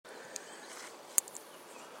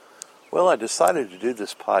Well, I decided to do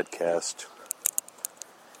this podcast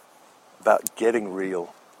about getting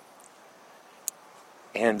real.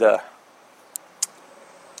 And,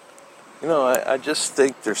 I just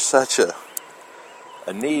think there's such a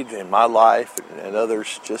need in my life and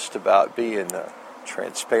others just about being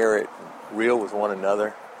transparent and real with one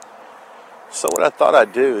another. So what I thought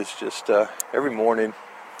I'd do is just every morning,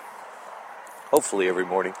 hopefully every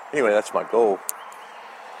morning, anyway, that's my goal,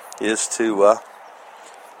 is to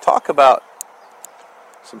talk about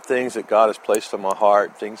some things that God has placed on my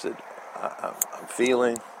heart, things that I'm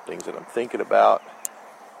feeling, things that I'm thinking about.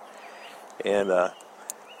 And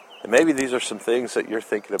maybe these are some things that you're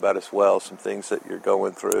thinking about as well, some things that you're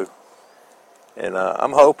going through. And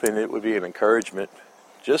I'm hoping it would be an encouragement.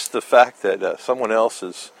 Just the fact that someone else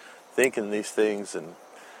is thinking these things and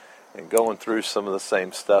going through some of the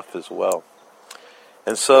same stuff as well.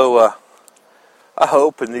 And so I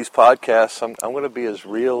hope in these podcasts I'm going to be as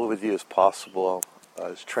real with you as possible,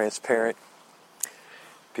 as transparent.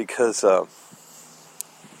 Because,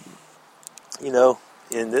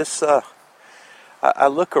 in this, I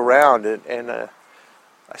look around and I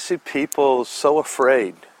see people so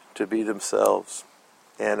afraid to be themselves.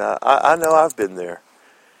 And I know I've been there,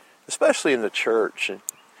 especially in the church. And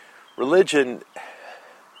religion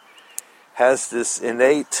has this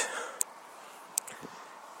innate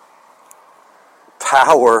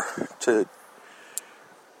power to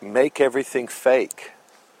make everything fake.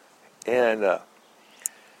 And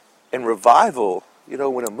revival,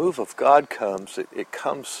 when a move of God comes, it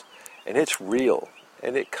comes and it's real.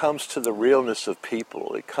 And it comes to the realness of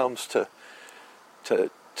people. It comes to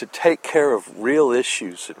take care of real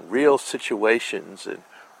issues and real situations and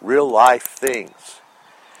real life things.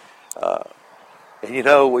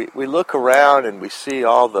 We look around and we see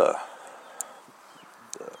all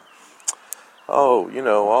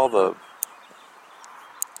all the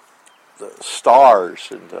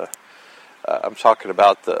stars and I'm talking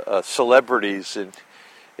about the celebrities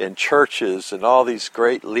in churches and all these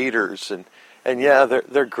great leaders and yeah,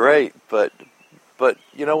 they're great, but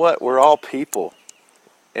you know what? We're all people,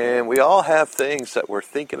 and we all have things that we're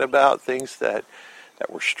thinking about, things that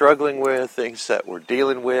we're struggling with, things that we're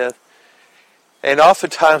dealing with, and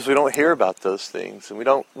oftentimes we don't hear about those things, and we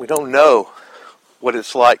don't know what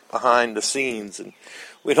it's like behind the scenes, and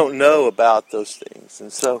we don't know about those things,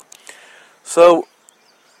 and so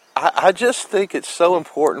I just think it's so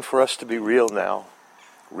important for us to be real now,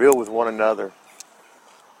 real with one another.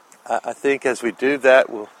 I think as we do that,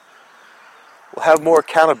 we'll have more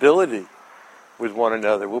accountability with one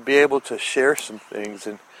another. We'll be able to share some things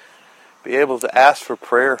and be able to ask for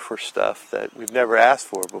prayer for stuff that we've never asked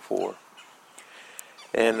for before.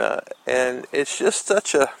 And it's just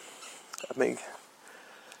such a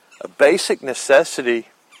basic necessity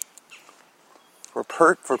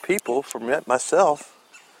for people, for myself,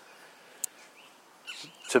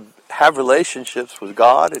 to have relationships with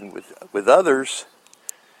God and with others,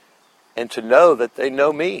 and to know that they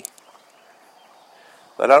know me.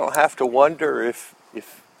 But I don't have to wonder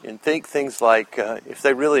and think things like, if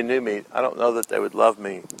they really knew me, I don't know that they would love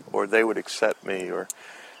me, or they would accept me, or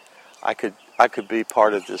I could be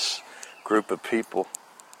part of this group of people.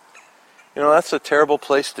 That's a terrible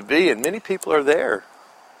place to be, and many people are there.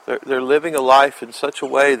 They're living a life in such a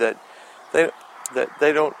way that they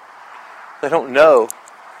don't know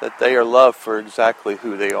that they are loved for exactly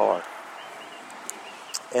who they are.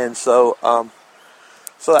 And so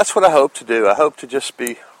that's what I hope to do. I hope to just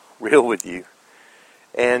be real with you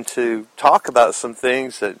and to talk about some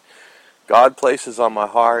things that God places on my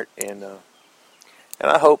heart, and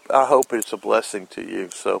I hope it's a blessing to you.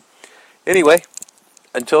 So anyway,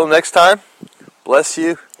 until next time, bless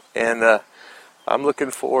you, and I'm looking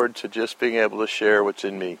forward to just being able to share what's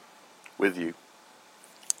in me with you.